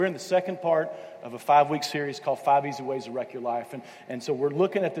We're in the second part of a 5-week series called 5 Easy Ways to Wreck Your Life. And so we're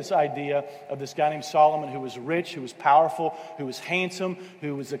looking at this idea of this guy named Solomon who was rich, who was powerful, who was handsome,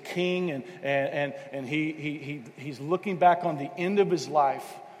 who was a king. And he's looking back on the end of his life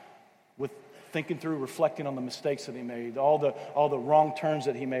with thinking through, reflecting on the mistakes that he made, all the wrong turns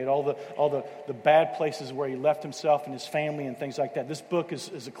that he made, all the bad places where he left himself and his family and things like that. This book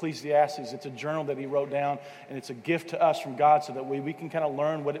is Ecclesiastes. It's a journal that he wrote down, and it's a gift to us from God so that we can kind of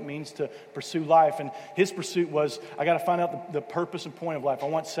learn what it means to pursue life. And his pursuit was, I got to find out the purpose and point of life. I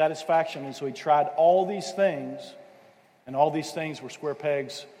want satisfaction. And so he tried all these things, and all these things were square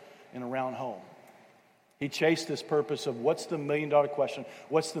pegs in a round hole. He chased this purpose of what's the million-dollar question,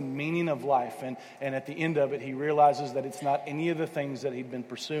 what's the meaning of life? And at the end of it, he realizes that it's not any of the things that he'd been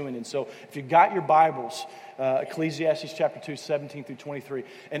pursuing. And so if you've got your Bibles, Ecclesiastes chapter 2, 17 through 23.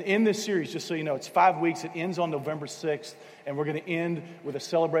 And in this series, just so you know, it's 5 weeks. It ends on November 6th. And we're going to end with a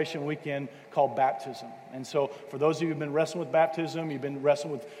celebration weekend called baptism. And so for those of you who've been wrestling with baptism, you've been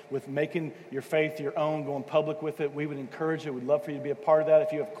wrestling with making your faith your own, going public with it, we would encourage it. We'd love for you to be a part of that.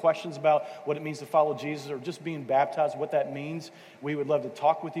 If you have questions about what it means to follow Jesus or just being baptized, what that means, we would love to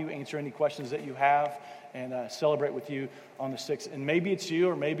talk with you, answer any questions that you have, and celebrate with you on the 6th. And maybe it's you,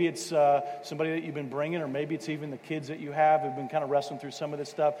 or maybe it's somebody that you've been bringing, or maybe it's even the kids that you have who've been kind of wrestling through some of this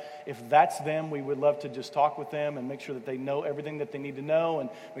stuff. If that's them, we would love to just talk with them and make sure that they know everything that they need to know and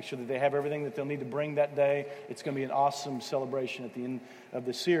make sure that they have everything that they'll need to bring that day. It's going to be an awesome celebration at the end of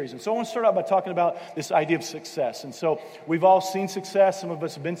this series. And so I want to start out by talking about this idea of success. And so we've all seen success. Some of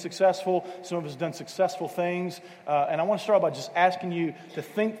us have been successful. Some of us have done successful things. And I want to start out by just asking you to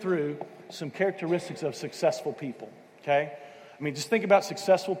think through some characteristics of successful people, okay? I mean, just think about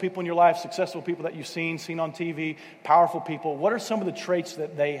successful people in your life, successful people that you've seen on TV, powerful people. What are some of the traits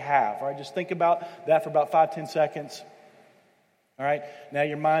that they have, all right? Just think about that for about 5-10 seconds, all right? Now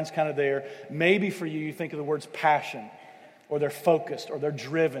your mind's kind of there. Maybe for you, you think of the words passion, or they're focused, or they're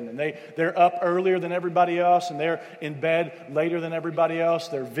driven, and they're up earlier than everybody else, and they're in bed later than everybody else.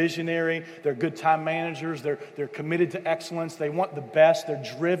 They're visionary, they're good time managers, they're committed to excellence, they want the best, they're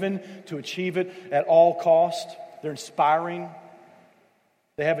driven to achieve it at all cost, they're inspiring,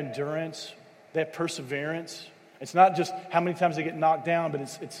 they have endurance, they have perseverance. It's not just how many times they get knocked down, but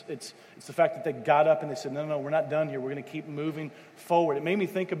it's the fact that they got up and they said, no, we're not done here. We're going to keep moving forward. It made me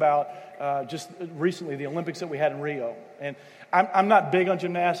think about just recently the Olympics that we had in Rio. And I'm not big on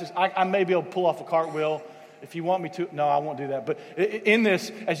gymnastics. I may be able to pull off a cartwheel if you want me to. No, I won't do that. But in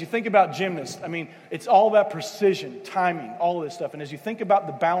this, as you think about gymnasts, I mean, it's all about precision, timing, all of this stuff. And as you think about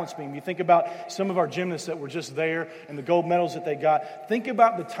the balance beam, you think about some of our gymnasts that were just there and the gold medals that they got. Think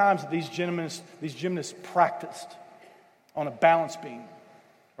about the times that these gymnasts practiced on a balance beam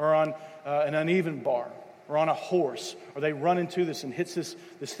or on an uneven bar or on a horse, or they run into this and hits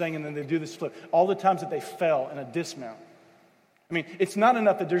this thing and then they do this flip. All the times that they fell in a dismount. I mean, it's not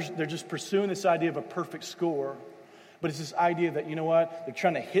enough that they're just pursuing this idea of a perfect score, but it's this idea that, you know what, they're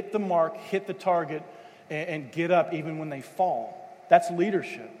trying to hit the mark, hit the target, and get up even when they fall. That's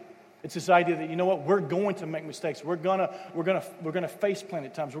leadership. It's this idea that, you know what, we're going to make mistakes. We're gonna face plant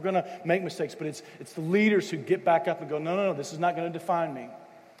at times. We're gonna make mistakes, but it's the leaders who get back up and go, no, this is not going to define me.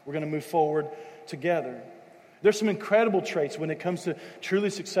 We're going to move forward together. There's some incredible traits when it comes to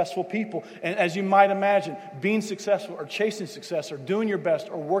truly successful people. And as you might imagine, being successful or chasing success or doing your best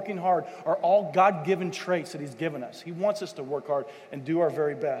or working hard are all God-given traits that He's given us. He wants us to work hard and do our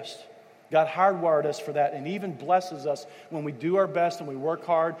very best. God hardwired us for that and even blesses us when we do our best and we work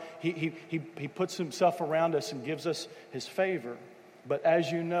hard. He puts Himself around us and gives us His favor. But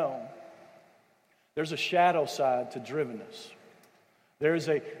as you know, there's a shadow side to drivenness. There's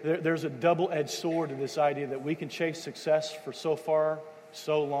a double-edged sword to this idea that we can chase success for so far,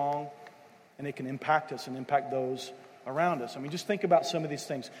 so long, and it can impact us and impact those around us. I mean, just think about some of these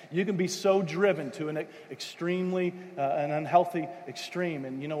things. You can be so driven to an extremely, an unhealthy extreme,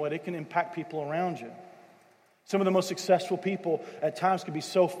 and you know what? It can impact people around you. Some of the most successful people at times can be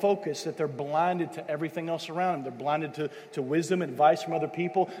so focused that they're blinded to everything else around them. They're blinded to wisdom, advice from other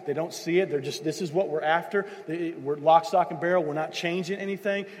people. They don't see it. They're just, this is what we're after. We're lock, stock, and barrel. We're not changing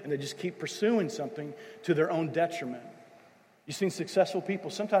anything. And they just keep pursuing something to their own detriment. You've seen successful people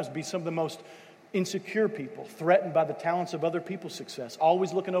sometimes be some of the most insecure people, threatened by the talents of other people's success,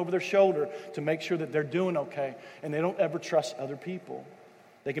 always looking over their shoulder to make sure that they're doing okay. And they don't ever trust other people.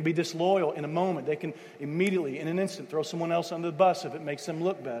 They can be disloyal in a moment. They can immediately, in an instant, throw someone else under the bus if it makes them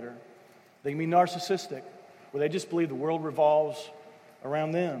look better. They can be narcissistic, where they just believe the world revolves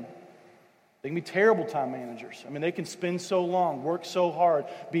around them. They can be terrible time managers. I mean, they can spend so long, work so hard,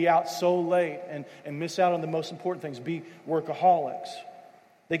 be out so late, and miss out on the most important things, be workaholics.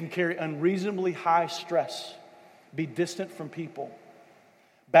 They can carry unreasonably high stress, be distant from people,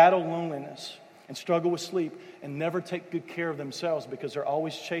 battle loneliness, and struggle with sleep, and never take good care of themselves because they're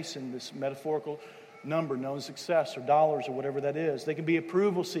always chasing this metaphorical number known as success or dollars or whatever that is. They can be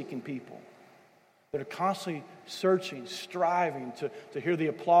approval-seeking people that are constantly searching, striving to hear the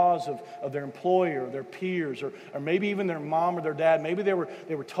applause of their employer or their peers or maybe even their mom or their dad. Maybe they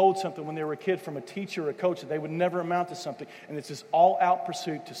were told something when they were a kid from a teacher or a coach that they would never amount to something. And it's this all-out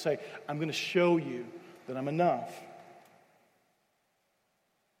pursuit to say, I'm going to show you that I'm enough.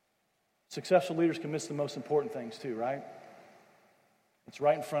 Successful leaders can miss the most important things too, right? It's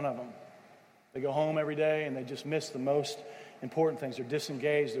right in front of them. They go home every day and they just miss the most important things. They're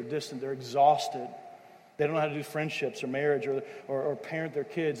disengaged, they're distant, they're exhausted. They don't know how to do friendships or marriage or parent their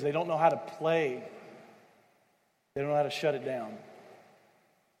kids. They don't know how to play. They don't know how to shut it down.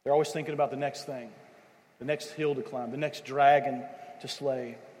 They're always thinking about the next thing, the next hill to climb, the next dragon to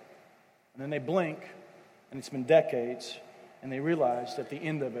slay. And then they blink, and it's been decades, and they realize at the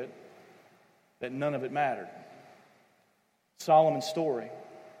end of it that none of it mattered. Solomon's story.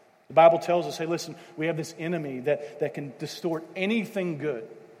 The Bible tells us, hey, listen, we have this enemy that can distort anything good.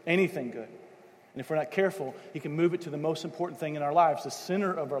 And if we're not careful, he can move it to the most important thing in our lives, the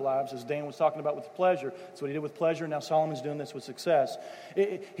center of our lives, as Dan was talking about with pleasure. That's what he did with pleasure, and now Solomon's doing this with success.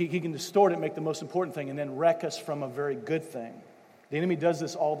 He can distort it, make the most important thing, and then wreck us from a very good thing. The enemy does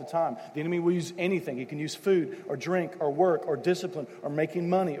this all the time. The enemy will use anything. He can use food or drink or work or discipline or making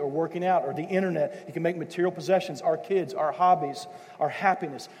money or working out or the internet. He can make material possessions, our kids, our hobbies, our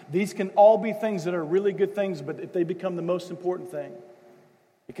happiness. These can all be things that are really good things, but if they become the most important thing,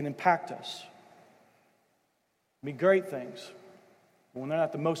 it can impact us. Be great things. But when they're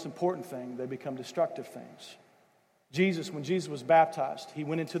not the most important thing, they become destructive things. When Jesus was baptized, he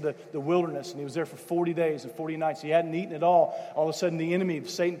went into the wilderness and he was there for 40 days and 40 nights. He hadn't eaten at all. All of a sudden, the enemy,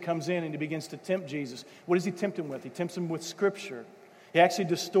 Satan, comes in and he begins to tempt Jesus. What does he tempt him with? He tempts him with Scripture. He actually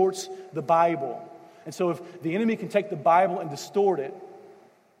distorts the Bible. And so if the enemy can take the Bible and distort it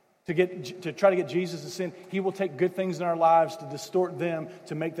to try to get Jesus to sin, he will take good things in our lives to distort them,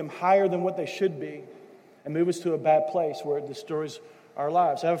 to make them higher than what they should be, and move us to a bad place where it destroys our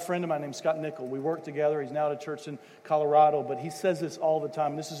lives. I have a friend of mine named Scott Nickel. We work together. He's now at a church in Colorado, but he says this all the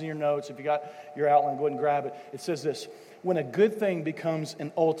time. This is in your notes. If you got your outline, go ahead and grab it. It says this: when a good thing becomes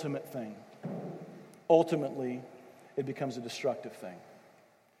an ultimate thing, ultimately it becomes a destructive thing.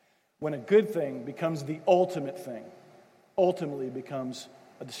 When a good thing becomes the ultimate thing, ultimately it becomes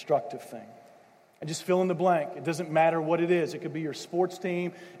a destructive thing. And just fill in the blank. It doesn't matter what it is. It could be your sports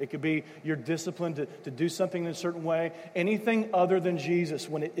team. It could be your discipline to do something in a certain way. Anything other than Jesus,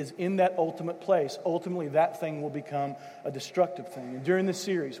 when it is in that ultimate place, ultimately that thing will become a destructive thing. And during this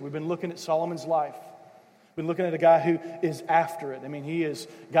series, we've been looking at Solomon's life. We've been looking at a guy who is after it. I mean, he has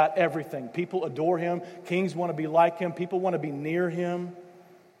got everything. People adore him. Kings want to be like him. People want to be near him.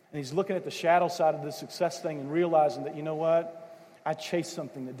 And he's looking at the shadow side of the success thing and realizing that, you know what? I chased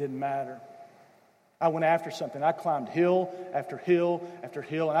something that didn't matter. I went after something. I climbed hill after hill after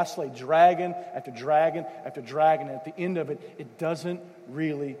hill, and I slayed dragon after dragon after dragon. And at the end of it, it doesn't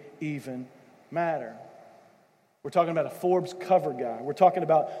really even matter. We're talking about a Forbes cover guy. We're talking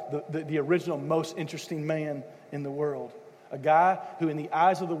about the original most interesting man in the world. A guy who in the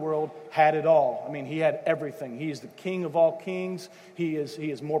eyes of the world had it all. I mean, he had everything. He is the king of all kings. He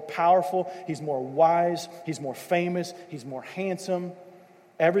is more powerful. He's more wise. He's more famous. He's more handsome.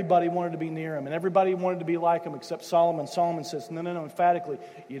 Everybody wanted to be near him, and everybody wanted to be like him except Solomon. Solomon says, no, emphatically,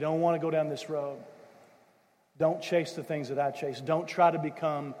 you don't want to go down this road. Don't chase the things that I chase. Don't try to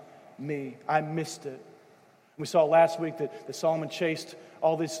become me. I missed it. We saw last week that Solomon chased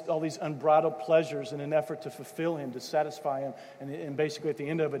all these unbridled pleasures in an effort to fulfill him, to satisfy him. And basically at the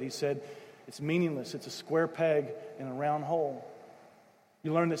end of it, he said, it's meaningless. It's a square peg in a round hole.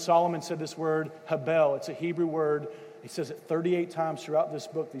 You learn that Solomon said this word, habel. It's a Hebrew word. He says it 38 times throughout this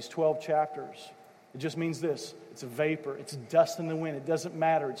book, these 12 chapters. It just means this: it's a vapor. It's dust in the wind. It doesn't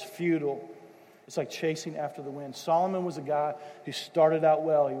matter. It's futile. It's like chasing after the wind. Solomon was a guy who started out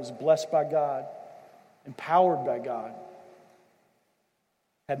well. He was blessed by God, empowered by God,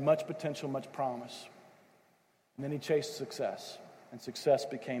 had much potential, much promise. And then he chased success, and success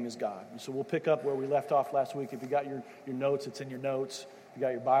became his God. And so we'll pick up where we left off last week. If you got your notes, it's in your notes. If you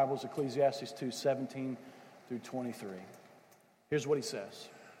got your Bibles, Ecclesiastes 2:17 through 23. Here's what he says.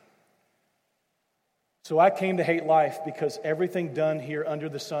 So I came to hate life because everything done here under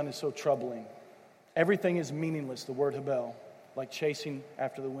the sun is so troubling. Everything is meaningless, the word habel, like chasing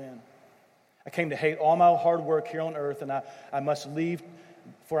after the wind. I came to hate all my hard work here on earth, and I must leave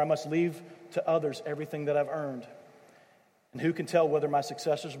to others everything that I've earned. And who can tell whether my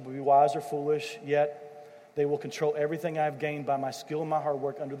successors will be wise or foolish? Yet they will control everything I have gained by my skill and my hard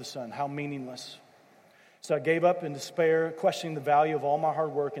work under the sun. How meaningless. So I gave up in despair, questioning the value of all my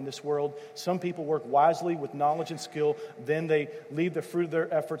hard work in this world. Some people work wisely with knowledge and skill. Then they leave the fruit of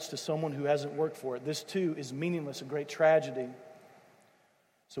their efforts to someone who hasn't worked for it. This too is meaningless, a great tragedy.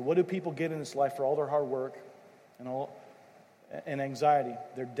 So what do people get in this life for all their hard work and anxiety?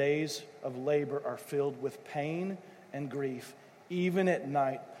 Their days of labor are filled with pain and grief. Even at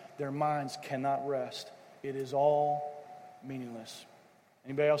night, their minds cannot rest. It is all meaningless.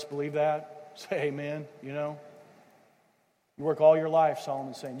 Anybody else believe that? Say amen. You work all your life,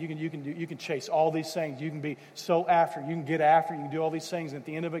 Solomon's saying. You can chase all these things. You can be so after. You can get after. You can do all these things. And at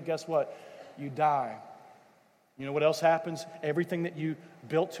the end of it, guess what? You die. You know what else happens? Everything that you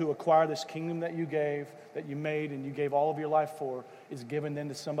built to acquire this kingdom that you made, and you gave all of your life for, is given then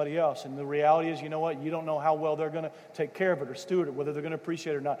to somebody else. And the reality is, you know what? You don't know how well they're going to take care of it or steward it, whether they're going to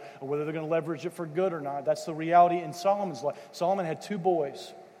appreciate it or not, or whether they're going to leverage it for good or not. That's the reality in Solomon's life. Solomon had 2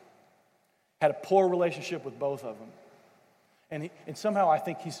 boys. Had a poor relationship with both of them. And somehow I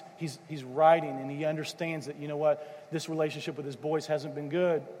think he's writing and he understands that, you know what, this relationship with his boys hasn't been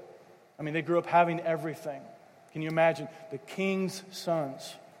good. I mean, they grew up having everything. Can you imagine the king's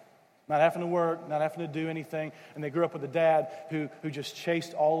sons not having to work, not having to do anything, and they grew up with a dad who just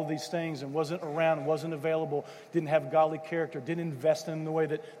chased all of these things and wasn't around, wasn't available, didn't have godly character, didn't invest in the way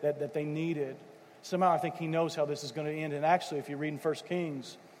that they needed. Somehow I think he knows how this is going to end. And actually, if you read in 1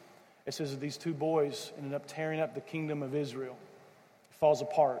 Kings, it says that these 2 boys ended up tearing up the kingdom of Israel. It falls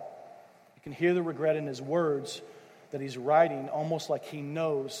apart. You can hear the regret in his words that he's writing, almost like he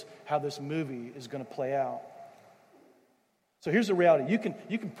knows how this movie is going to play out. So here's the reality.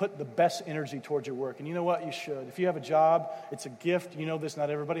 You can put the best energy towards your work. And you know what? You should. If you have a job, it's a gift. You know this. Not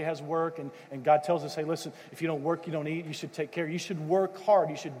everybody has work. And God tells us, hey, listen, if you don't work, you don't eat. You should take care. You should work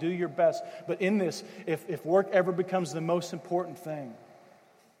hard. You should do your best. But in this, if work ever becomes the most important thing,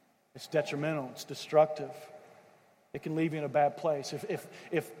 it's detrimental. It's destructive. It can leave you in a bad place.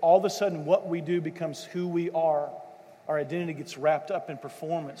 If all of a sudden what we do becomes who we are, our identity gets wrapped up in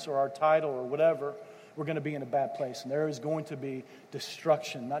performance or our title or whatever, we're going to be in a bad place. And there is going to be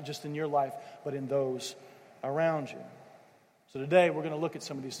destruction, not just in your life, but in those around you. So today we're going to look at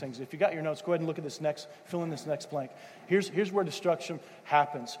some of these things. If you got your notes, go ahead and look at this fill in this next blank. Here's where destruction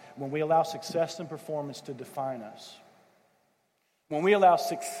happens, when we allow success and performance to define us. When we allow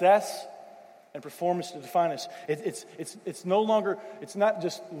success and performance to define us, it's no longer, it's not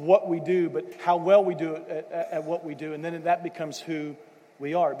just what we do, but how well we do it at what we do. And then that becomes who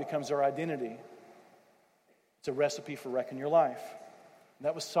we are. It becomes our identity. It's a recipe for wrecking your life. And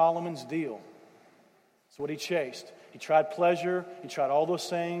that was Solomon's deal. It's what he chased. He tried pleasure. He tried all those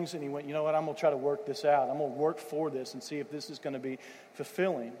things. And he went, you know what, I'm going to try to work this out. I'm going to work for this and see if this is going to be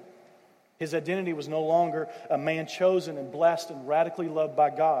fulfilling. His identity was no longer a man chosen and blessed and radically loved by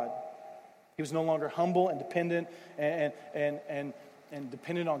God. He was no longer humble and dependent and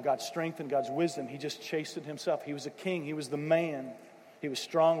dependent on God's strength and God's wisdom. He just chased it himself. He was a king. He was the man. He was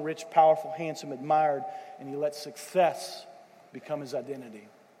strong, rich, powerful, handsome, admired, and he let success become his identity.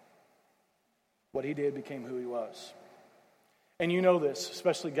 What he did became who he was. And you know this,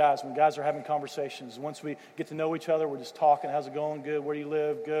 especially guys, when guys are having conversations. Once we get to know each other, we're just talking. How's it going? Good. Where do you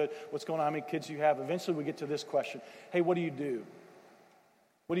live? Good. What's going on? How many kids do you have? Eventually we get to this question. Hey, what do you do?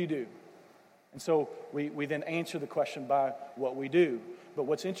 What do you do? And so we then answer the question by what we do. But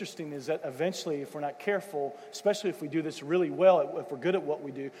what's interesting is that eventually, if we're not careful, especially if we do this really well, if we're good at what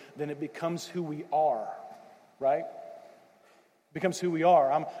we do, then it becomes who we are, right? Becomes who we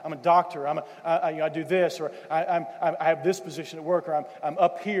are. I'm a doctor. I do this, or I have this position at work, or I'm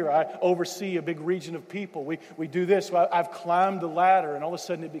up here. I oversee a big region of people. We do this. So I've climbed the ladder, and all of a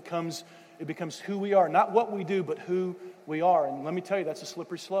sudden it becomes who we are. Not what we do, but who we are. And let me tell you, that's a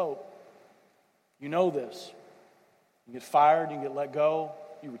slippery slope. You know this. You get fired. You get let go.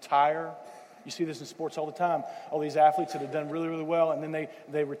 You retire. You see this in sports all the time. All these athletes that have done really, really well, and then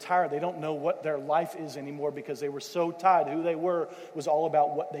they retire. They don't know what their life is anymore because they were so tied. Who they were was all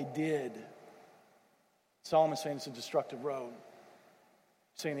about what they did. Solomon's saying it's a destructive road.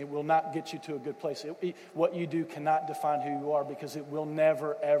 Saying it will not get you to a good place. What you do cannot define who you are because it will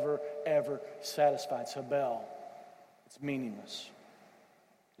never, ever, ever satisfy. It's Hebel. It's meaningless.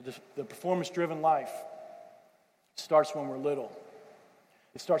 The performance-driven life starts when we're little.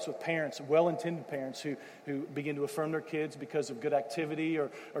 It starts with parents, well-intended parents who begin to affirm their kids because of good activity or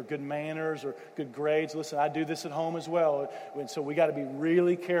good manners or good grades. Listen, I do this at home as well. And so we got to be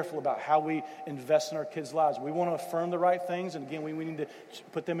really careful about how we invest in our kids' lives. We want to affirm the right things. And again, we need to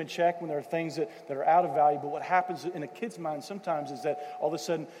put them in check when there are things that are out of value. But what happens in a kid's mind sometimes is that all of a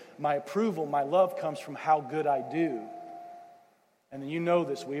sudden my approval, my love comes from how good I do. And you know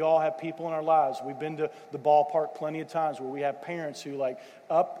this. We all have people in our lives. We've been to the ballpark plenty of times where we have parents who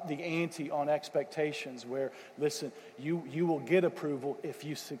up the ante on expectations where, listen, you will get approval if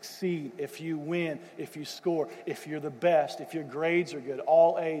you succeed, if you win, if you score, if you're the best, if your grades are good,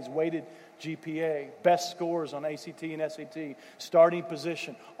 all A's, weighted GPA, best scores on ACT and SAT, starting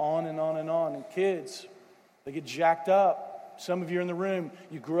position, on and on and on. And kids, they get jacked up. Some of you in the room,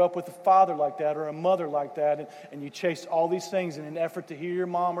 you grew up with a father like that or a mother like that, and you chased all these things in an effort to hear your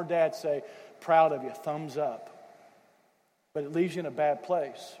mom or dad say, proud of you, thumbs up. But it leaves you in a bad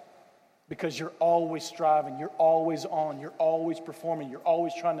place because you're always striving, you're always on, you're always performing, you're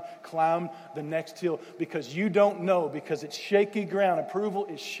always trying to climb the next hill because you don't know, because it's shaky ground. Approval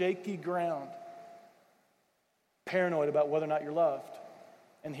is shaky ground. Paranoid about whether or not you're loved.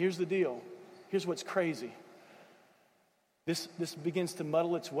 And here's the deal. Here's what's crazy. This begins to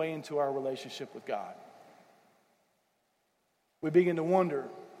muddle its way into our relationship with God. We begin to wonder,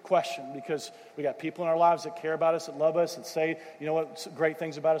 question, because we got people in our lives that care about us, that love us, that say, you know what, great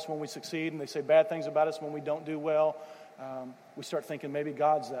things about us when we succeed, and they say bad things about us when we don't do well. We start thinking maybe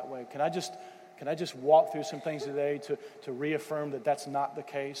God's that way. Can I just walk through some things today to reaffirm that that's not the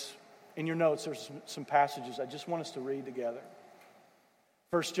case? In your notes, there's some passages I just want us to read together.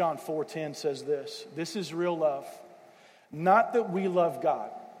 1 John 4:10 says this. This is real love. Not that we love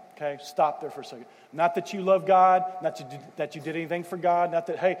God. Okay, stop there for a second. Not that you love God, not that you did anything for God, not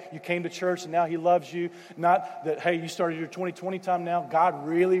that, hey, you came to church and now He loves you, not that, hey, you started your 2020 time now, God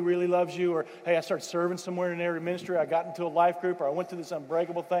really, really loves you, or, hey, I started serving somewhere in an area of ministry, I got into a life group, or I went to this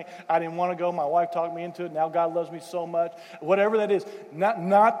unbreakable thing, I didn't want to go, my wife talked me into it, now God loves me so much. Whatever that is,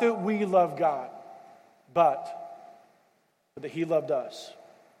 not that we love God, but that He loved us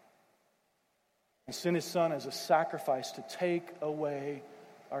and sent His Son as a sacrifice to take away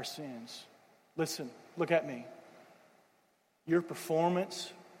our sins. Listen, look at me. Your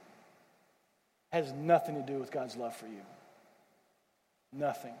performance has nothing to do with God's love for you.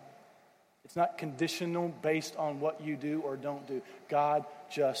 Nothing. It's not conditional based on what you do or don't do. God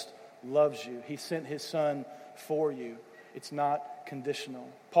just loves you. He sent His Son for you. It's not conditional.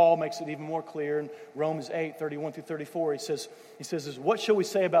 Paul makes it even more clear in Romans 8:31-34. He says, what shall we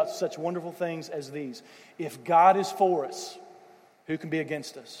say about such wonderful things as these? If God is for us, who can be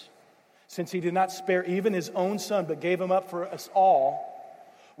against us? Since He did not spare even His own Son, but gave Him up for us all,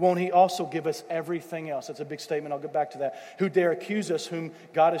 won't He also give us everything else? That's a big statement. I'll get back to that. Who dare accuse us whom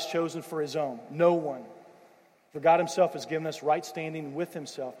God has chosen for His own? No one. For God Himself has given us right standing with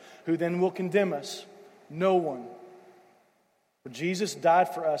Himself. Who then will condemn us? No one. For Jesus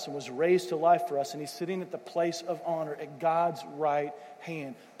died for us and was raised to life for us, and He's sitting at the place of honor at God's right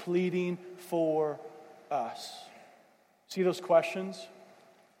hand, pleading for us. See those questions?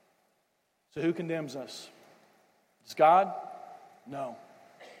 So who condemns us? Is God? No.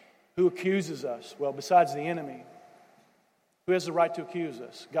 Who accuses us? Well, besides the enemy. Who has the right to accuse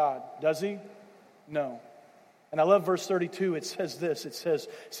us? God. Does He? No. And I love verse 32. It says this. It says,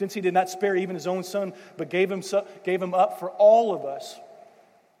 since He did not spare even His own Son, but gave him up for all of us,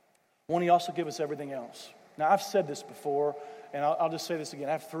 won't He also give us everything else? Now, I've said this before, and I'll just say this again.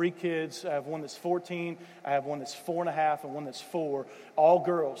 I have 3 kids. I have one that's 14. I have one that's 4.5 and one that's 4, all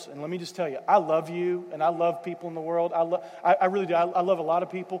girls. And let me just tell you, I love you, and I love people in the world. I really do. I love a lot of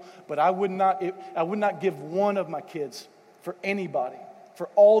people, but I would not give one of my kids for anybody. For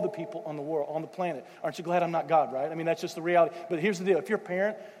all the people on the world, on the planet. Aren't you glad I'm not God, right? I mean, that's just the reality. But here's the deal. If you're a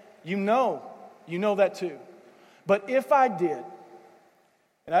parent, you know that too. But if I did,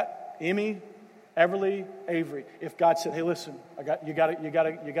 and Emmy, Everly, Avery, if God said, hey, listen, you got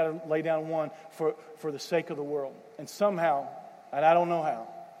to lay down one for the sake of the world. And somehow, and I don't know how,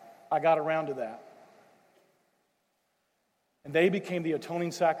 I got around to that. And they became the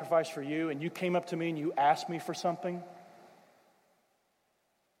atoning sacrifice for you, and you came up to me and you asked me for something.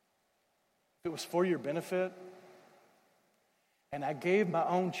 If it was for your benefit, and I gave my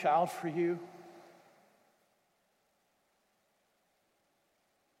own child for you,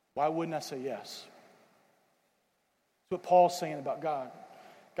 why wouldn't I say yes? That's what Paul's saying about God.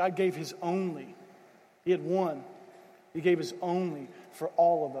 God gave His only. He had one. He gave His only for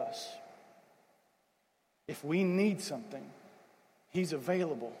all of us. If we need something, He's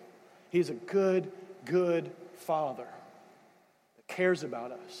available. He's a good, good Father that cares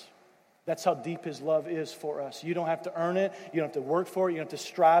about us. That's how deep his love is for us. You don't have to earn it. You don't have to work for it. You don't have to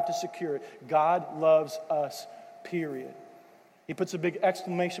strive to secure it. God loves us, period. He puts a big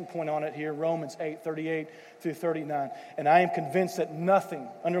exclamation point on it here, Romans 8:38 through 39. And I am convinced that nothing,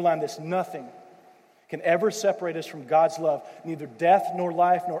 underline this, nothing can ever separate us from God's love. Neither death nor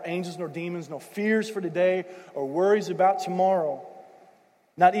life, nor angels nor demons, no fears for today or worries about tomorrow.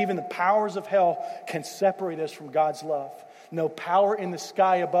 Not even the powers of hell can separate us from God's love. No power in the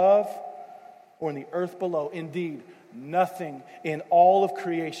sky above or in the earth below. Indeed, nothing in all of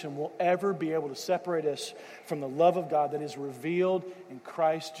creation will ever be able to separate us from the love of God that is revealed in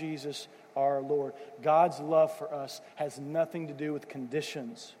Christ Jesus our Lord. God's love for us has nothing to do with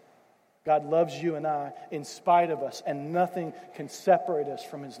conditions. God loves you and I in spite of us, and nothing can separate us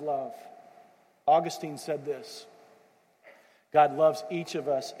from his love. Augustine said this: God loves each of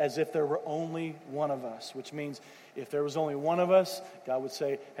us as if there were only one of us, which means if there was only one of us, God would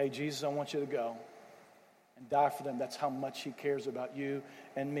say, hey, Jesus, I want you to go and die for them. That's how much he cares about you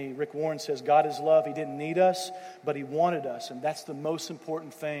and me. Rick Warren says, God is love. He didn't need us, but he wanted us. And that's the most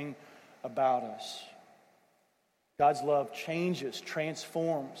important thing about us. God's love changes,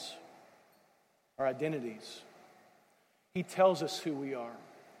 transforms our identities. He tells us who we are.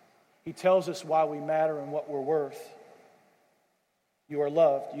 He tells us why we matter and what we're worth. You are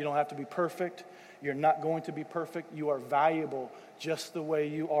loved. You don't have to be perfect. You're not going to be perfect. You are valuable just the way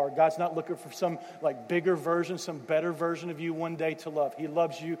you are. God's not looking for some bigger version, some better version of you one day to love. He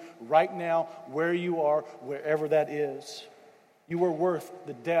loves you right now, where you are, wherever that is. You are worth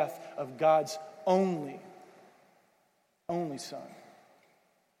the death of God's only Son.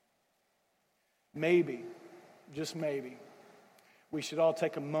 Maybe, just maybe, we should all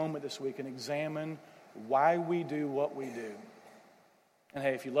take a moment this week and examine why we do what we do. And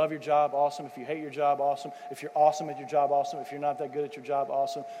hey, if you love your job, awesome. If you hate your job, awesome. If you're awesome at your job, awesome. If you're not that good at your job,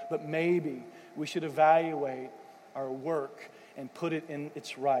 awesome. But maybe we should evaluate our work and put it in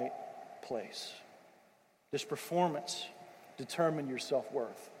its right place. Does performance determine your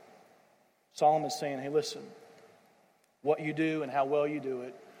self-worth? Solomon's saying, hey, listen, what you do and how well you do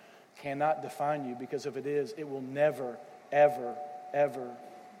it cannot define you, because if it is, it will never, ever, ever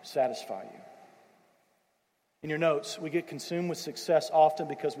satisfy you. In your notes, we get consumed with success often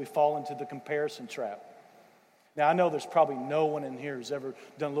because we fall into the comparison trap. Now, I know there's probably no one in here who's ever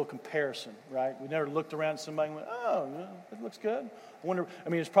done a little comparison, right? We never looked around at somebody and went, oh, that looks good.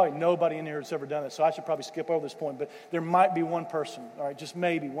 There's probably nobody in here who's ever done that, so I should probably skip over this point. But there might be one person, all right, just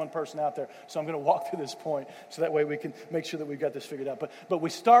maybe one person out there. So I'm going to walk through this point so that way we can make sure that we've got this figured out. But we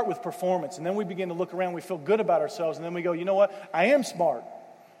start with performance, and then we begin to look around. We feel good about ourselves, and then we go, you know what? I am smart.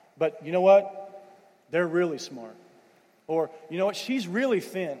 But you know what? They're really smart. Or, you know what? She's really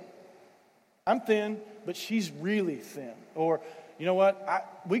thin. I'm thin, but she's really thin. Or, you know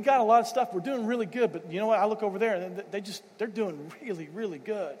what? We got a lot of stuff. We're doing really good, but you know what? I look over there, and they're doing really, really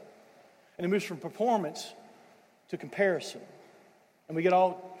good. And it moves from performance to comparison. And we get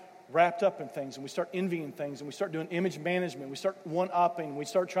all wrapped up in things, and we start envying things, and we start doing image management. We start one-upping. We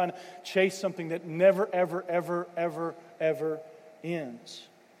start trying to chase something that never, ever, ever, ever, ever ends.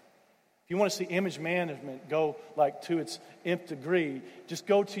 If you want to see image management go to its nth degree, just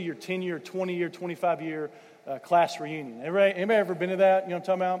go to your 10-year, 20-year, 25-year class reunion. Anybody ever been to that? You know what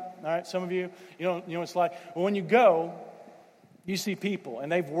I'm talking about? All right, some of you. You know what it's like? Well, when you go, you see people,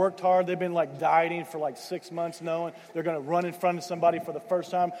 and they've worked hard. They've been dieting for 6 months, knowing they're going to run in front of somebody for the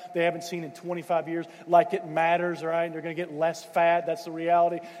first time they haven't seen in 25 years. Like it matters, all right? They're going to get less fat. That's the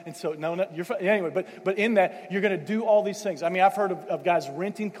reality. And so, anyway, but in that, you're going to do all these things. I've heard of guys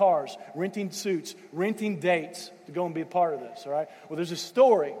renting cars, renting suits, renting dates to go and be a part of this, all right? Well, there's a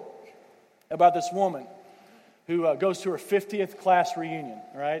story about this woman who goes to her 50th class reunion,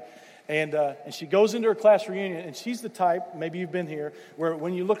 all right? And she goes into her class reunion, and she's the type, maybe you've been here, where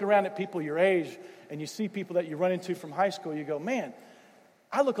when you look around at people your age and you see people that you run into from high school, you go, man,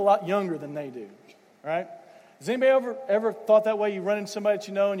 I look a lot younger than they do, right? Has anybody ever thought that way? You run into somebody that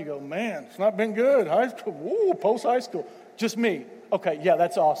you know and you go, man, it's not been good. High school, woo, post-high school. Just me. Okay, yeah,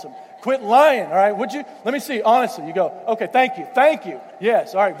 that's awesome. Quit lying, all right? Would you? Let me see, honestly. You go, okay, thank you.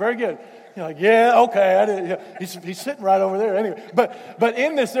 Yes, all right, very good. You're like, yeah, okay. I did, yeah. He's sitting right over there anyway. But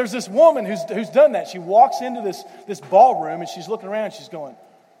in this, there's this woman who's done that. She walks into this ballroom and she's looking around and she's going,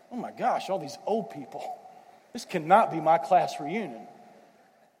 oh my gosh, all these old people. This cannot be my class reunion.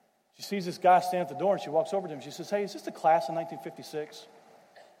 She sees this guy stand at the door and she walks over to him. She says, hey, is this the class in 1956?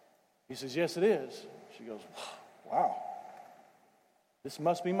 He says, yes, it is. She goes, wow, this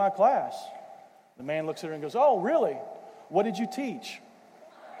must be my class. The man looks at her and goes, oh, really? What did you teach?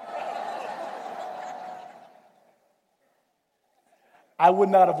 I would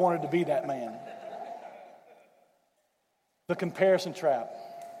not have wanted to be that man. The comparison trap.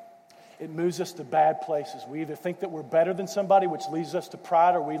 It moves us to bad places. We either think that we're better than somebody, which leads us to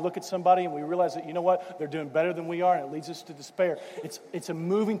pride, or we look at somebody and we realize that, you know what, they're doing better than we are, and it leads us to despair. It's a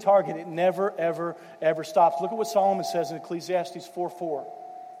moving target. It never, ever, ever stops. Look at what Solomon says in Ecclesiastes 4:4.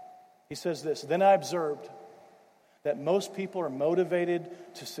 He says this, "Then I observed that most people are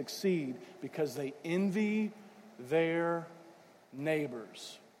motivated to succeed because they envy their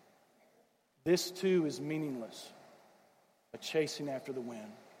neighbors. This too is meaningless, a chasing after the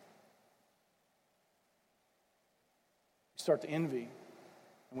wind." We start to envy,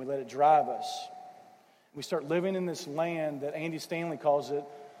 and we let it drive us. We start living in this land that Andy Stanley calls it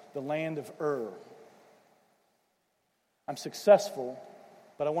the land of Ur. I'm successful,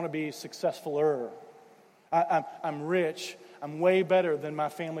 but I want to be successfuler. I'm rich. I'm way better than my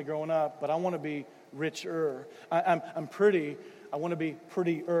family growing up, but I want to be richer. I'm pretty. I want to be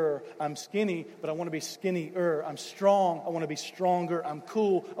prettier. I'm skinny, but I want to be skinnier. I'm strong. I want to be stronger. I'm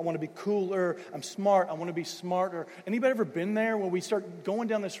cool. I want to be cooler. I'm smart. I want to be smarter. Anybody ever been there where we start going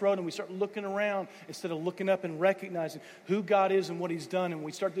down this road and we start looking around instead of looking up and recognizing who God is and what He's done, and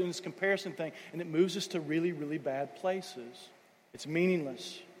we start doing this comparison thing, and it moves us to really, really bad places. It's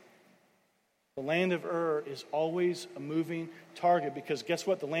meaningless. The land of Ur is always a moving target, because guess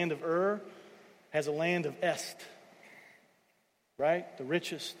what? The land of Ur has a land of Est. Right? The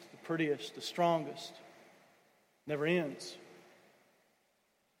richest, the prettiest, the strongest. Never ends.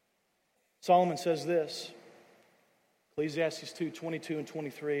 Solomon says this, Ecclesiastes 2:22 and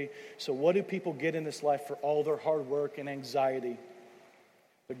 23. "So what do people get in this life for all their hard work and anxiety?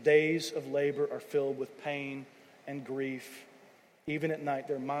 Their days of labor are filled with pain and grief. Even at night,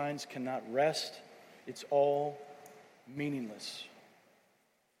 their minds cannot rest. It's all meaningless."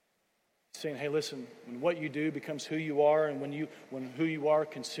 Saying, hey, listen, when what you do becomes who you are, and when who you are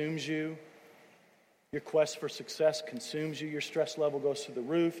consumes you, your quest for success consumes you, your stress level goes through the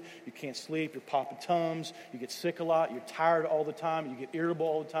roof, you can't sleep, you're popping tums, you get sick a lot, you're tired all the time, you get irritable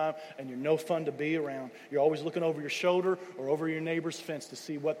all the time, and you're no fun to be around. You're always looking over your shoulder or over your neighbor's fence to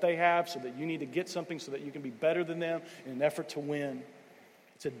see what they have, so that you need to get something so that you can be better than them in an effort to win.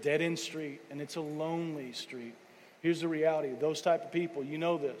 It's a dead-end street, and it's a lonely street. Here's the reality. Those type of people, you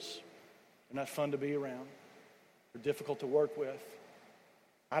know this. They're not fun to be around. They're difficult to work with.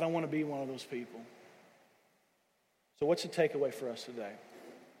 I don't want to be one of those people. So what's the takeaway for us today?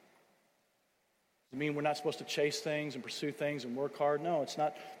 Does it mean we're not supposed to chase things and pursue things and work hard? No, it's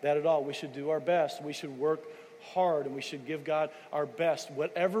not that at all. We should do our best. We should work hard, and we should give God our best.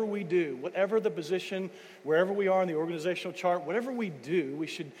 Whatever we do, whatever the position, wherever we are in the organizational chart, whatever we do, we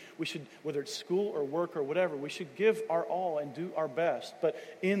should, whether it's school or work or whatever, we should give our all and do our best. But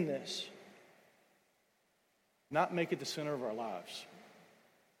in this, not make it the center of our lives.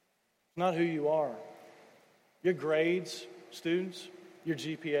 It's not who you are. Your grades, students, your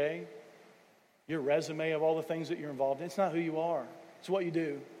GPA, your resume of all the things that you're involved in, it's not who you are. It's what you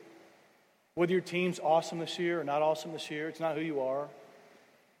do. Whether your team's awesome this year or not awesome this year, it's not who you are.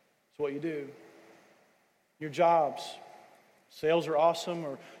 It's what you do. Your jobs, sales are awesome,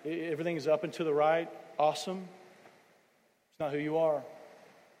 or everything is up and to the right, awesome. It's not who you are.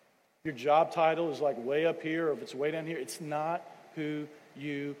 Your job title is like way up here, or if it's way down here, it's not who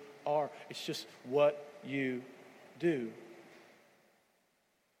you are. It's just what you do.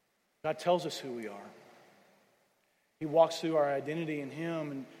 God tells us who we are. He walks through our identity in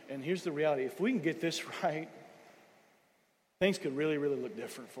Him, and here's the reality. If we can get this right, things could really, really look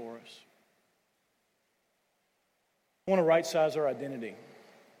different for us. I want to right-size our identity.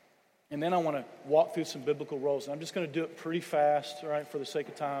 And then I want to walk through some biblical roles. And I'm just going to do it pretty fast, all right, for the sake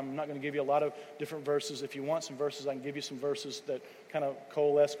of time. I'm not going to give you a lot of different verses. If you want some verses, I can give you some verses that kind of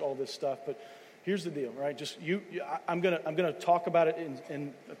coalesce all this stuff. But here's the deal, right? Just I'm going to talk about it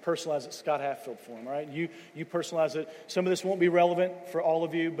and personalize it Scott Hatfield form, all right? You personalize it. Some of this won't be relevant for all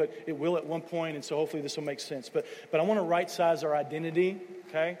of you, but it will at one point, and so hopefully this will make sense. But I want to right-size our identity,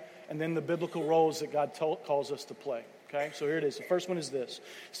 okay? And then the biblical roles that God calls us to play. Okay, so here it is. The first one is this.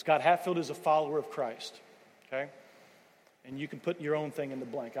 Scott Hatfield is a follower of Christ. Okay? And you can put your own thing in the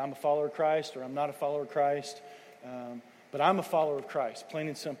blank. I'm a follower of Christ, or I'm not a follower of Christ. But I'm a follower of Christ, plain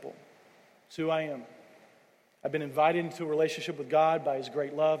and simple. It's who I am. I've been invited into a relationship with God by His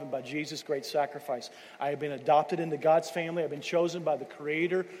great love and by Jesus' great sacrifice. I have been adopted into God's family. I've been chosen by the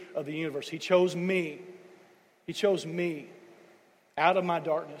Creator of the universe. He chose me. He chose me out of my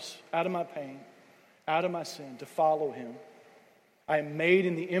darkness, out of my pain, out of my sin, to follow Him. I am made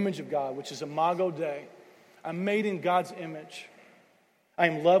in the image of God, which is Imago Dei. I'm made in God's image. I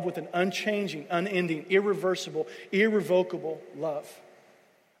am loved with an unchanging, unending, irreversible, irrevocable love.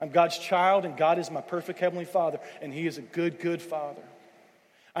 I'm God's child, and God is my perfect Heavenly Father, and He is a good, good Father.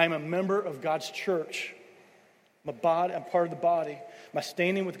 I am a member of God's church. I'm part of the body. My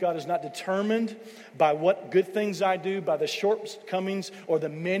standing with God is not determined by what good things I do, by the shortcomings or the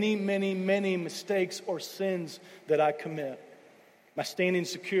many, many, many mistakes or sins that I commit. My standing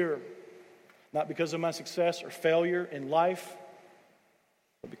is secure, not because of my success or failure in life,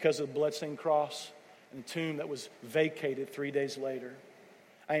 but because of the bloodstained cross and the tomb that was vacated 3 days later.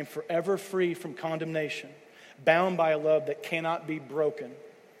 I am forever free from condemnation, bound by a love that cannot be broken.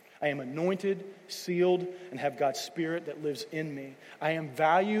 I am anointed, sealed, and have God's Spirit that lives in me. I am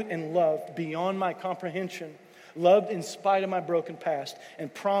valued and loved beyond my comprehension, loved in spite of my broken past,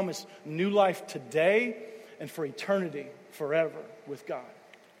 and promised new life today and for eternity, forever with God.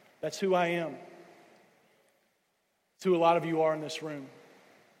 That's who I am. It's who a lot of you are in this room.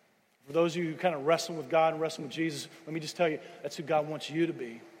 For those of you who kind of wrestle with God and wrestle with Jesus, let me just tell you, that's who God wants you to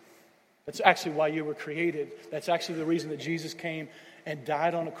be. That's actually why you were created. That's actually the reason that Jesus came and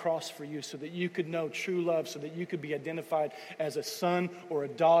died on a cross for you, so that you could know true love, so that you could be identified as a son or a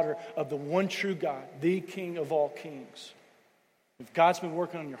daughter of the one true God, the King of all kings. If God's been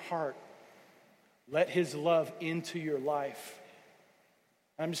working on your heart, let His love into your life.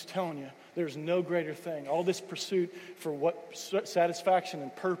 I'm just telling you, there's no greater thing. All this pursuit for what satisfaction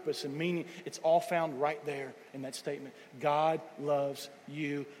and purpose and meaning, it's all found right there in that statement. God loves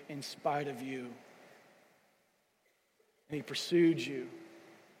you in spite of you. And He pursued you,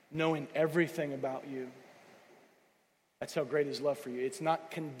 knowing everything about you. That's how great His love for you. It's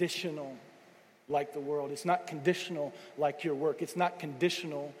not conditional like the world. It's not conditional like your work. It's not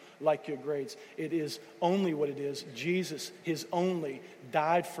conditional like your grades. It is only what it is. Jesus, His only,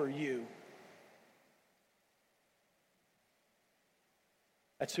 died for you.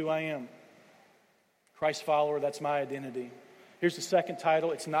 That's who I am. Christ follower, that's my identity. Here's the second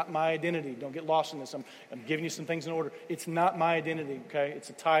title. It's not my identity. Don't get lost in this. I'm giving you some things in order. It's not my identity, okay?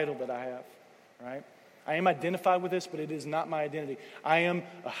 It's a title that I have, right? I am identified with this, but it is not my identity. I am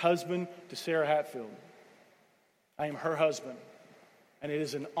a husband to Sarah Hatfield. I am her husband, and it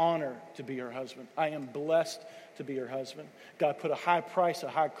is an honor to be her husband. I am blessed to be her husband. God put a high price, a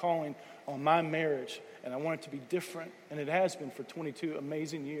high calling on my marriage, and I want it to be different, and it has been for 22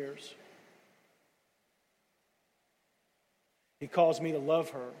 amazing years. He calls me to love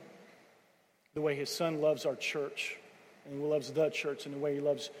her the way His Son loves our church, and He loves the church in the way He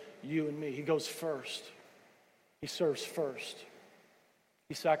loves you and me. He goes first. He serves first.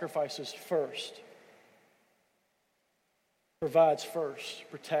 He sacrifices first. Provides first.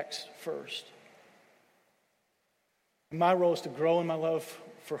 Protects first. And my role is to grow in my love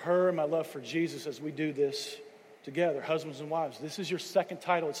for her and my love for Jesus as we do this together, husbands and wives. This is your second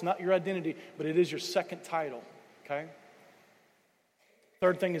title. It's not your identity, but it is your second title, okay?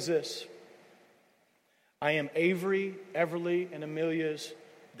 Third thing is this. I am Avery, Everly, and Amelia's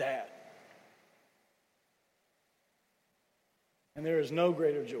dad. And there is no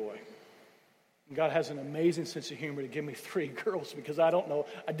greater joy. And God has an amazing sense of humor to give me 3 girls, because I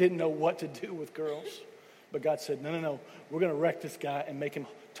didn't know what to do with girls. But God said, no, we're going to wreck this guy and make him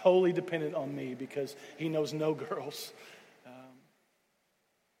totally dependent on me, because he knows no girls.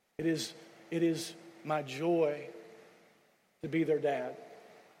 It is my joy to be their dad,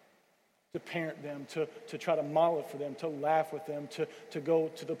 to parent them, to try to model it for them, to laugh with them, to go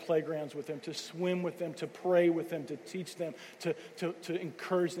to the playgrounds with them, to swim with them, to pray with them, to teach them, to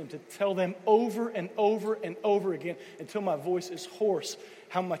encourage them, to tell them over and over and over again until my voice is hoarse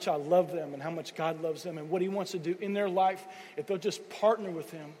how much I love them and how much God loves them and what He wants to do in their life. If they'll just partner with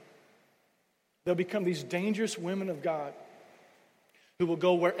Him, they'll become these dangerous women of God who will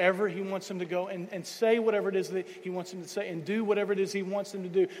go wherever He wants them to go and say whatever it is that He wants them to say and do whatever it is He wants them to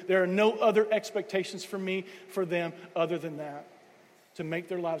do. There are no other expectations for me, for them, other than that, to make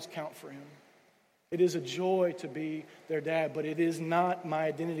their lives count for Him. It is a joy to be their dad, but it is not my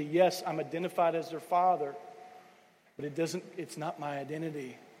identity. Yes, I'm identified as their father, but it's not my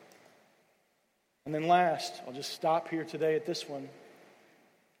identity. And then last, I'll just stop here today at this one.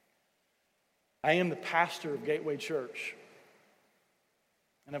 I am the pastor of Gateway Church.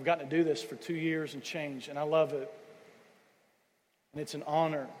 And I've gotten to do this for 2 years and change, and I love it. And it's an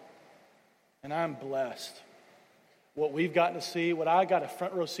honor, and I'm blessed. What we've gotten to see, what I got a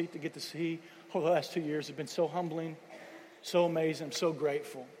front row seat to get to see over the last 2 years have been so humbling, so amazing, I'm so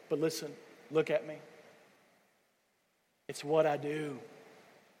grateful. But listen, look at me. It's what I do.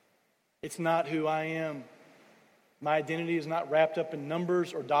 It's not who I am. My identity is not wrapped up in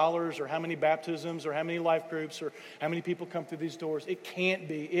numbers or dollars or how many baptisms or how many life groups or how many people come through these doors. It can't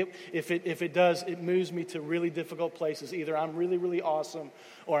be. If it does, it moves me to really difficult places. Either I'm really, really awesome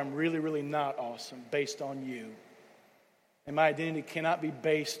or I'm really, really not awesome based on you. And my identity cannot be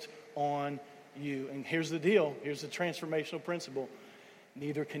based on you. And here's the deal. Here's the transformational principle.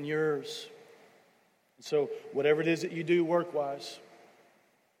 Neither can yours. So whatever it is that you do work-wise,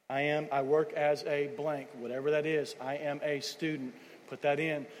 I work as a blank, whatever that is. I am a student. Put that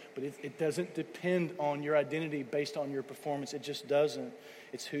in. But it doesn't depend on your identity based on your performance. It just doesn't.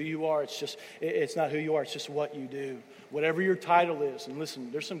 It's who you are. It's not who you are. It's just what you do. Whatever your title is. And listen,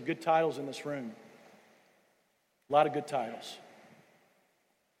 there's some good titles in this room. A lot of good titles.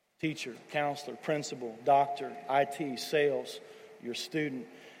 Teacher, counselor, principal, doctor, IT, sales, you're a student.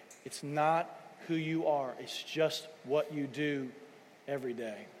 It's not who you are. It's just what you do every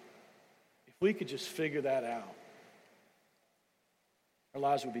day. If we could just figure that out, our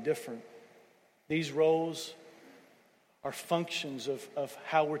lives would be different. These roles are functions of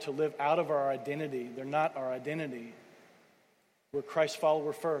how we're to live out of our identity. They're not our identity. We're a Christ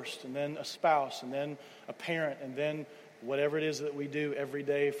follower first, and then a spouse, and then a parent, and then whatever it is that we do every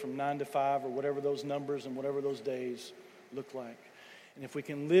day from 9 to 5 or whatever those numbers and whatever those days look like. And if we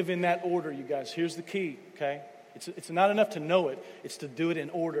can live in that order, you guys, here's the key, okay? It's not enough to know it. It's to do it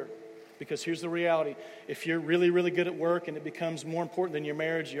in order. Because here's the reality. If you're really, really good at work and it becomes more important than your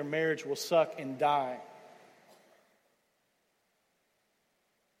marriage will suck and die.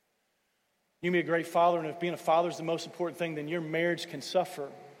 You can be a great father, and if being a father is the most important thing, then your marriage can suffer.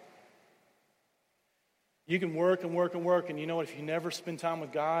 You can work and work and work, and you know what? If you never spend time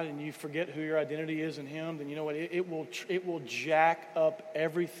with God and you forget who your identity is in Him, then you know what? It will jack up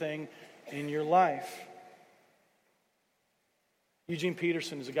everything in your life. Eugene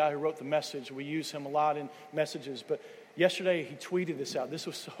Peterson is a guy who wrote The Message. We use him a lot in messages, but yesterday he tweeted this out. This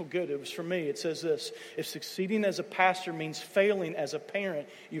was so good. It was for me. It says this: if succeeding as a pastor means failing as a parent,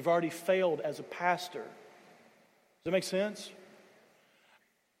 you've already failed as a pastor. Does that make sense?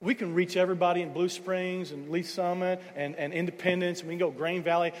 We can reach everybody in Blue Springs and Lee Summit and Independence. And we can go Grain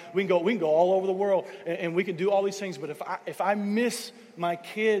Valley. We can go all over the world, and we can do all these things. But if I miss my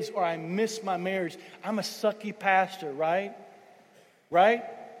kids or I miss my marriage, I'm a sucky pastor, right? Right?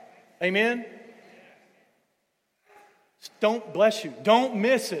 Amen? Don't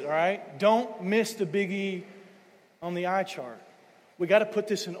miss it, all right? Don't miss the big E on the eye chart. We got to put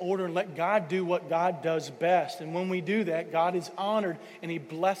this in order and let God do what God does best. And when we do that, God is honored and He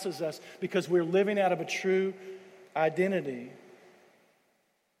blesses us because we're living out of a true identity.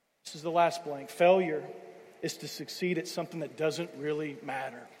 This is the last blank. Failure is to succeed at something that doesn't really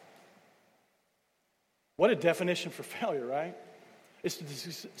matter. What a definition for failure, right? It's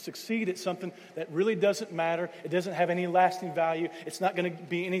to succeed at something that really doesn't matter. It doesn't have any lasting value. It's not going to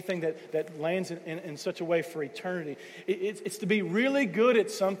be anything that lands in such a way for eternity. It's to be really good at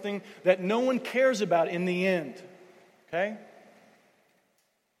something that no one cares about in the end. Okay?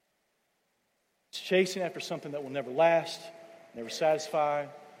 It's chasing after something that will never last, never satisfy,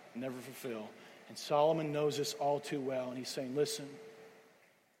 never fulfill. And Solomon knows this all too well. And he's saying, listen,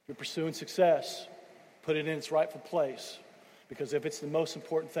 if you're pursuing success, put it in its rightful place. Because if it's the most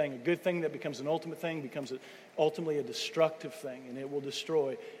important thing, a good thing that becomes an ultimate thing becomes ultimately a destructive thing, and it will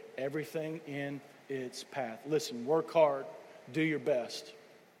destroy everything in its path. Listen, work hard, do your best,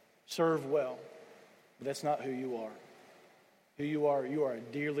 serve well, but that's not who you are. Who you are a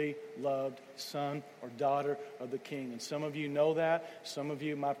dearly loved son or daughter of the King. And some of you know that. Some of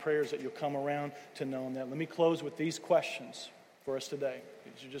you, my prayer is that you'll come around to knowing that. Let me close with these questions for us today.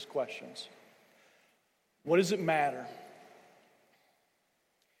 These are just questions. What does it matter?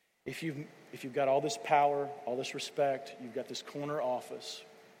 If you've got all this power, all this respect, you've got this corner office,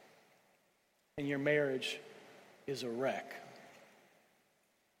 and your marriage is a wreck.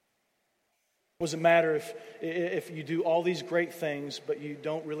 What does it matter if you do all these great things, but you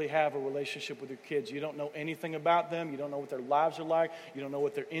don't really have a relationship with your kids? You don't know anything about them. You don't know what their lives are like. You don't know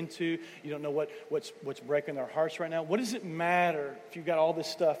what they're into. You don't know what's breaking their hearts right now. What does it matter if you've got all this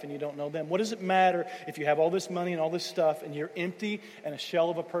stuff and you don't know them? What does it matter if you have all this money and all this stuff and you're empty and a shell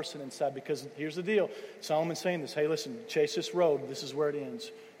of a person inside? Because here's the deal. Solomon's saying this. Hey, listen, chase this road. This is where it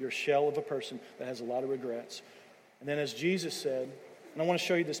ends. You're a shell of a person that has a lot of regrets. And then as Jesus said, and I want to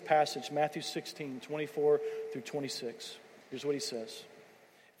show you this passage, Matthew 16, 24 through 26. Here's what He says.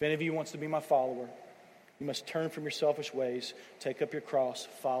 If any of you wants to be my follower, you must turn from your selfish ways, take up your cross,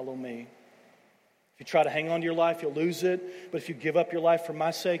 follow me. If If you try to hang on to your life, you'll lose it. But if you give up your life for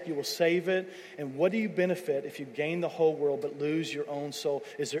my sake, you will save it. And what do you benefit if you gain the whole world but lose your own soul?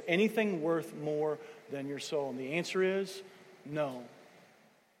 Is there anything worth more than your soul? And the answer is no.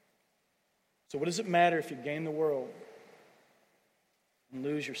 So what does it matter if you gain the world and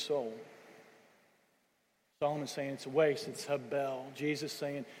lose your soul? Solomon's saying it's a waste, it's habel. Jesus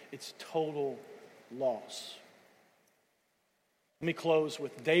saying it's total loss. Let me close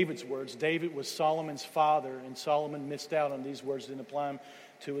with David's words. David was Solomon's father, and Solomon missed out on these words, didn't apply them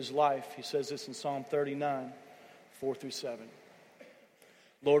to his life. He says this in Psalm 39, 4 through 7.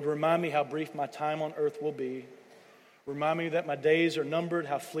 Lord, remind me how brief my time on earth will be. Remind me that my days are numbered,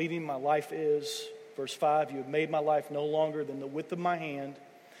 how fleeting my life is. Verse 5, you have made my life no longer than the width of my hand.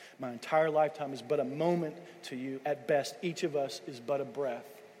 My entire lifetime is but a moment to you. At best, each of us is but a breath.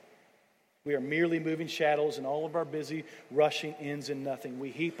 We are merely moving shadows, and all of our busy rushing ends in nothing.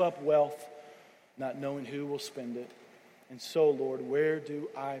 We heap up wealth, not knowing who will spend it. And so, Lord, where do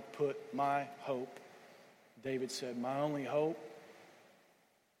I put my hope? David said, my only hope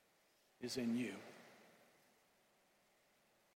is in you.